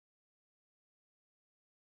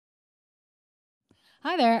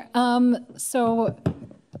Hi there. So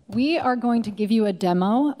we are going to give you a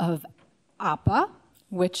demo of Appa,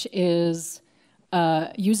 which is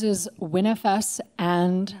uses wnfs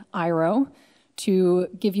and iroh to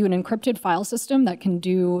give you an encrypted file system that can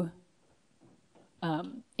do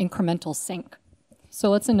incremental sync. So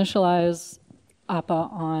let's initialize Appa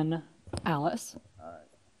on Alice. All right.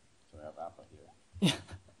 So we have Appa here.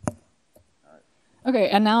 All right. Okay,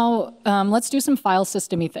 and now let's do some file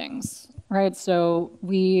system-y things. Right, so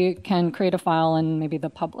we can create a file in maybe the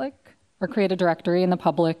public, or create a directory in the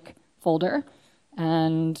public folder,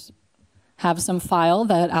 and have some file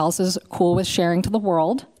that Alice is cool with sharing to the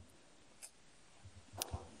world.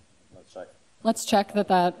 Let's check. Let's check that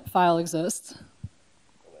that file exists.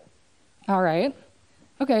 All right.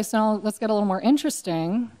 Okay, so now let's get a little more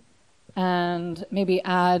interesting and maybe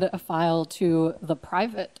add a file to the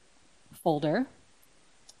private folder.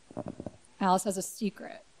 Alice has a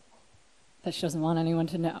secret that she doesn't want anyone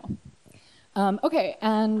to know. Okay,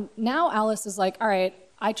 and now Alice is like, all right,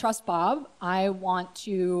 I trust Bob. I want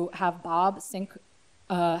to have Bob sync,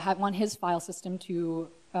 want his file system to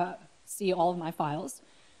see all of my files.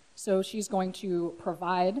 So she's going to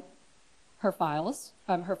provide her files,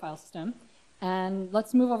 her file system. And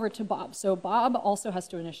let's move over to Bob. So Bob also has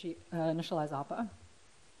to initialize Appa.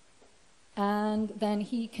 And then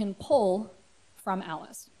he can pull from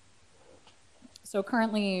Alice. So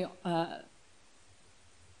currently,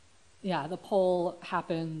 the poll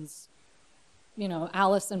happens,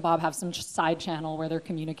 Alice and Bob have some side channel where they're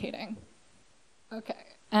communicating. Okay,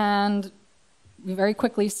 and we very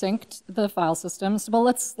quickly synced the file systems. Well,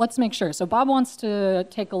 let's make sure. So Bob wants to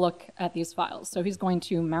take a look at these files. So he's going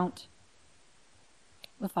to mount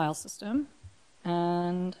the file system,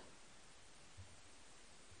 and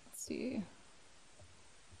let's see.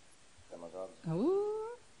 Demo gods.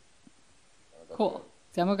 Ooh, cool.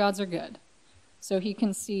 Demo gods are good. So he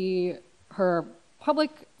can see her public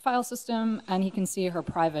file system, and he can see her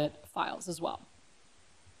private files as well.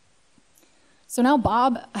 So now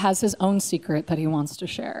Bob has his own secret that he wants to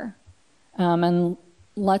share. And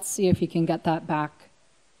let's see if he can get that back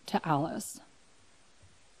to Alice.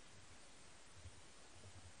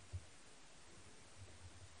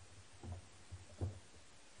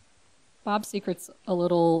 Bob's secret's a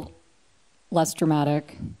little less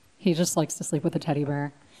dramatic. He just likes to sleep with a teddy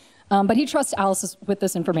bear. But he trusts Alice with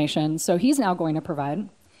this information, so he's now going to provide,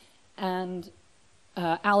 and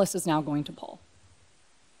Alice is now going to pull.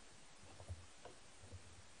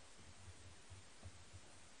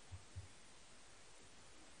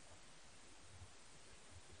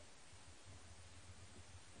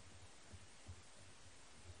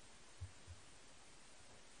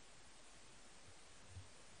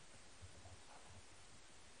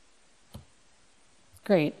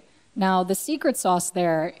 Great. Now, the secret sauce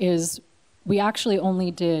there is we actually only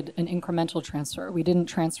did an incremental transfer. We didn't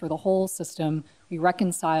transfer the whole system. We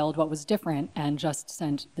reconciled what was different and just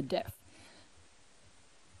sent the diff.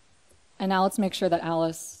 And now let's make sure that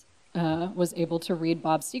Alice was able to read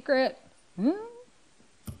Bob's secret. And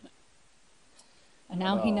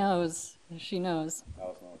now he knows. She knows.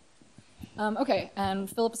 Alice knows. Okay, and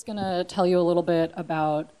Philip's going to tell you a little bit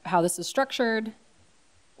about how this is structured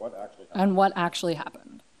and what actually happened.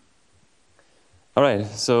 All right,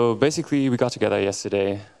 so basically we got together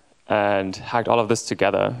yesterday and hacked all of this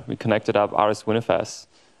together. We connected up rs-wnfs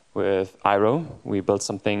with iroh. We built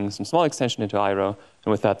some small extension into iroh,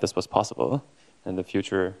 and with that this was possible. In the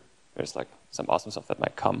future, there's like some awesome stuff that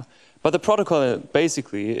might come. But the protocol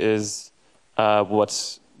basically is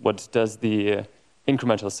what does the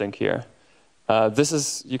incremental sync here.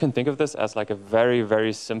 You can think of this as like a very,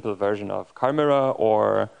 very simple version of Chimera,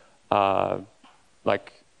 or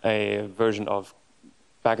like a version of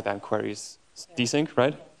back-then queries desync,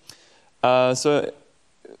 right? So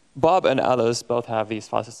Bob and Alice both have these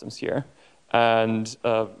file systems here. And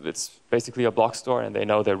it's basically a block store, and they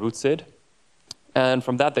know their root SID. And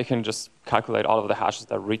from that, they can just calculate all of the hashes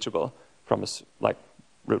that are reachable from a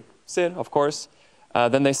root SID, of course.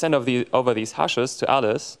 Then they send over these hashes to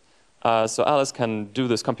Alice. So Alice can do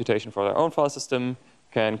this computation for their own file system,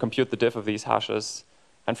 can compute the diff of these hashes.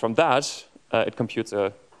 And from that, it computes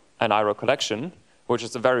an iroh collection, which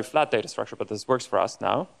is a very flat data structure, but this works for us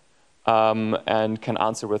now, and can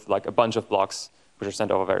answer with like a bunch of blocks, which are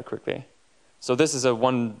sent over very quickly. So this is a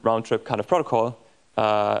one round-trip kind of protocol.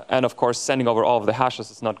 And of course, sending over all of the hashes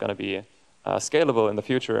is not going to be scalable in the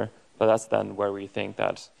future, but that's then where we think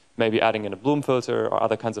that maybe adding in a Bloom filter or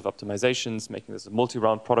other kinds of optimizations, making this a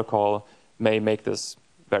multi-round protocol, may make this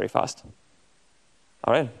very fast.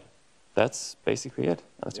 All right, that's basically it.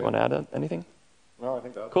 Unless you want to add anything? No, I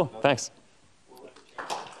think that's cool. Thanks.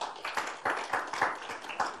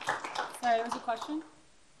 question?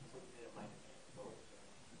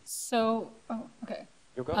 So, oh, okay.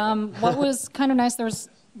 You go. What was kind of nice, there was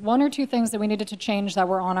one or two things that we needed to change that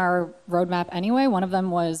were on our roadmap anyway. One of them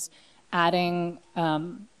was adding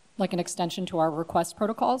like an extension to our request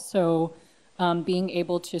protocol. So being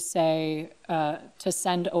able to say, to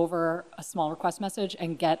send over a small request message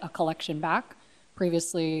and get a collection back.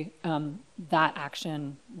 Previously, that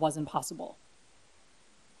action wasn't possible.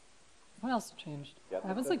 What else changed? Yeah,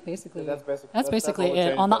 that was like basically, that's that's basically all the it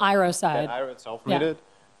change on the that- iroh side. That iroh itself Yeah. needed.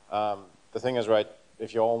 The thing is, right,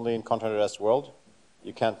 if you're only in content-at-rest world,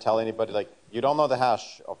 you can't tell anybody, like, you don't know the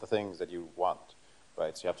hash of the things that you want,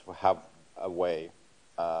 right? So you have to have a way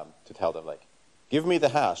to tell them, like, give me the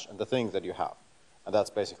hash and the things that you have. And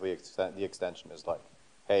that's basically the extension is like,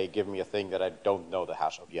 hey, give me a thing that I don't know the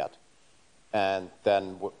hash of yet. And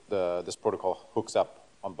then this protocol hooks up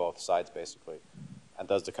on both sides, basically, and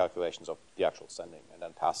does the calculations of the actual sending, and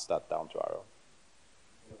then passes that down to iroh.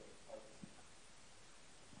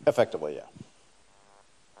 Effectively, yeah.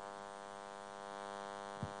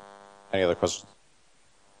 Any other questions?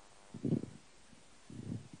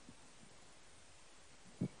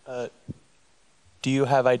 Do you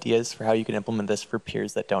have ideas for how you can implement this for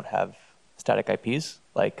peers that don't have static IPs,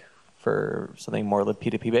 like for something more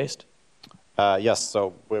libp2p based? Yes,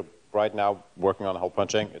 so we're right now working on hole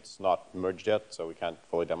punching. It's not merged yet, so we can't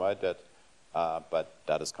fully demo it yet, but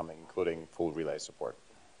that is coming, including full relay support.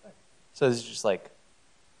 So this is just like,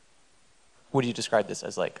 would you describe this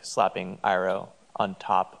as like slapping iroh on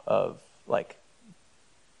top of like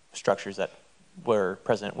structures that were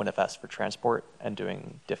present in WinFS for transport and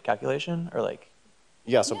doing diff calculation, or like?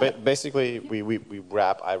 Yeah, so basically we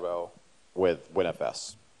wrap iroh with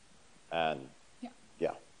WinFS, and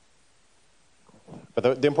yeah.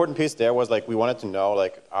 But the important piece there was like we wanted to know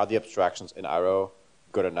like are the abstractions in iroh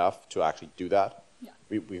good enough to actually do that? Yeah.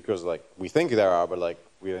 Because like we think there are, but like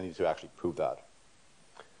we need to actually prove that.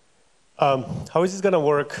 How is this going to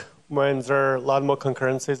work when there are a lot more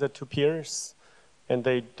concurrencies at two peers and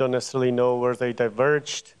they don't necessarily know where they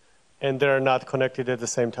diverged and they're not connected at the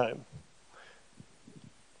same time?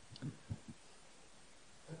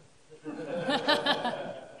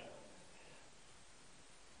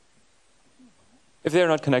 If they're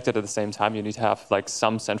not connected at the same time, you need to have like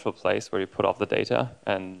some central place where you put off the data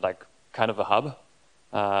and like kind of a hub.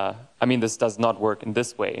 I mean, this does not work in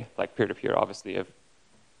this way, like peer-to-peer, obviously, if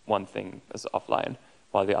one thing is offline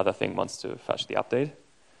while the other thing wants to fetch the update.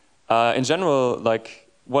 In general, like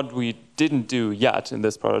what we didn't do yet in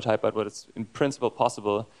this prototype, but what is in principle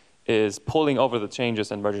possible, is pulling over the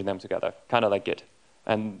changes and merging them together, kind of like Git.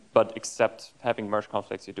 But except having merge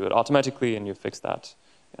conflicts, you do it automatically and you fix that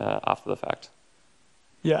after the fact.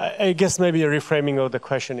 Yeah, I guess maybe a reframing of the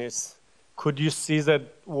question is, could you see that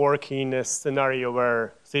work in a scenario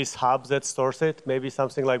where these hubs that stores it, maybe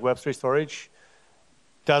something like Web3 storage,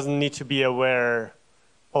 doesn't need to be aware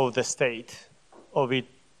of the state of it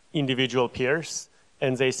individual peers,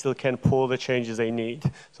 and they still can pull the changes they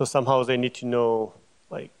need. So somehow they need to know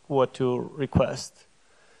like what to request.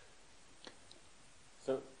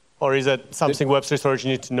 Or is that something Web3 storage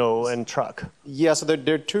needs to know and track? Yeah, so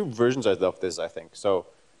there are two versions of this, I think. So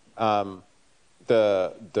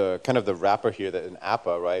the kind of the wrapper here that in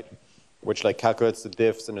Appa, right, which like calculates the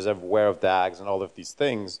diffs and is aware of DAGs and all of these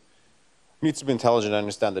things, needs to be intelligent and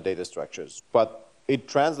understand the data structures. But it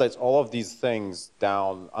translates all of these things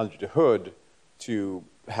down under the hood to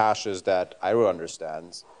hashes that iroh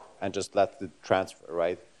understands and just lets it transfer,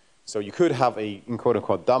 right? So you could have a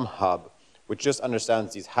quote-unquote dumb hub which just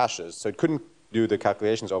understands these hashes. So it couldn't do the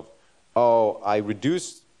calculations of, oh, I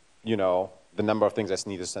reduced, you know, the number of things I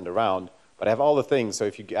need to send around, but I have all the things, so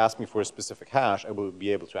if you ask me for a specific hash, I will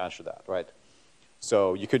be able to answer that, right?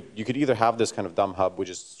 So you could either have this kind of dumb hub which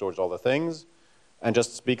just stores all the things and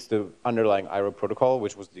just speaks the underlying iroh protocol,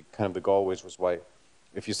 which was the kind of the goal, which was why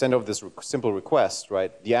if you send over this simple request,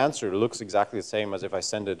 right, the answer looks exactly the same as if I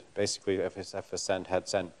send it, basically if send had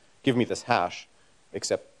sent, give me this hash,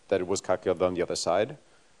 except that it was calculated on the other side.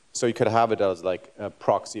 So you could have it as like a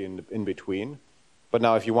proxy in between. But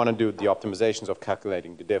now if you want to do the optimizations of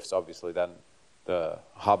calculating the diffs, obviously then the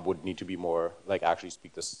hub would need to be more, like actually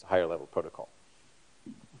speak this higher level protocol.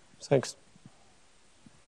 Thanks.